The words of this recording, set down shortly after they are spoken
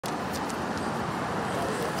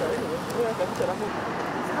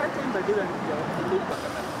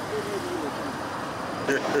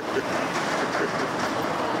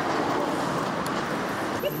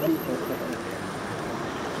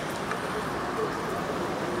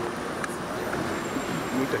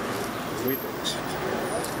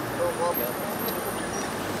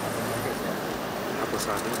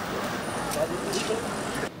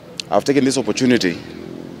I've taken this opportunity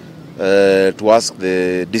to ask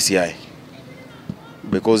the DCI,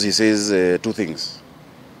 because he says two things,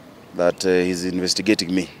 that he's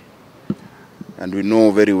investigating me, and we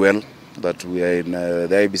know very well that we are in the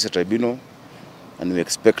IBC tribunal and we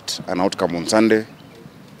expect an outcome on Sunday.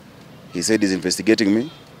 He said he's investigating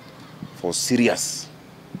me for serious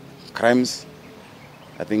crimes,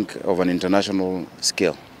 I think of an international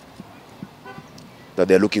scale, that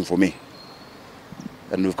they're looking for me.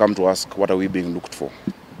 And we've come to ask, what are we being looked for?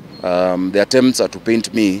 The attempts are to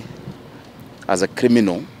paint me as a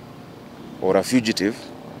criminal or a fugitive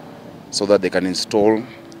so that they can install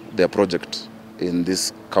their project in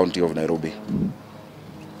this county of Nairobi.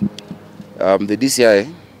 The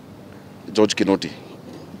DCI, George Kinoti,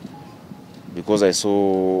 because I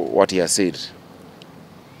saw what he has said.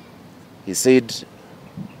 He said,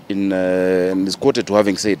 and is quoted to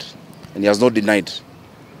having said, and he has not denied,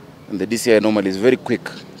 and the DCI normally is very quick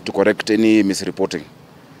to correct any misreporting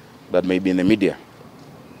that may be in the media.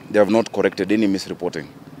 They have not corrected any misreporting.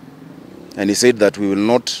 And he said that we will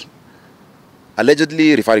not,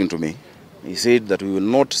 allegedly referring to me, he said that we will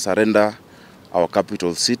not surrender our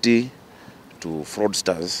capital city to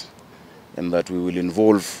fraudsters, and that we will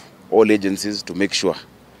involve all agencies to make sure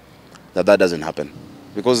that that doesn't happen.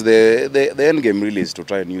 Because the end game really is to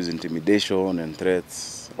try and use intimidation and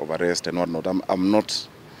threats of arrest and whatnot.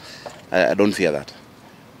 I don't fear that.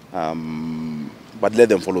 But let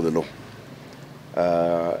them follow the law.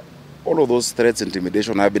 All of those threats,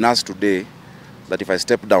 intimidation, I've been asked today that if I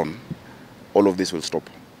step down, all of this will stop.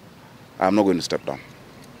 I'm not going to step down.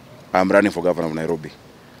 I'm running for governor of Nairobi.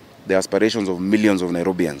 The aspirations of millions of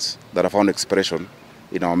Nairobians that have found expression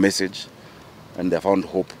in our message, and they have found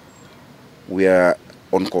hope. We are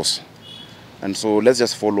on course. And so let's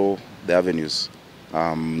just follow the avenues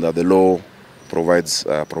that the law provides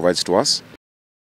to us.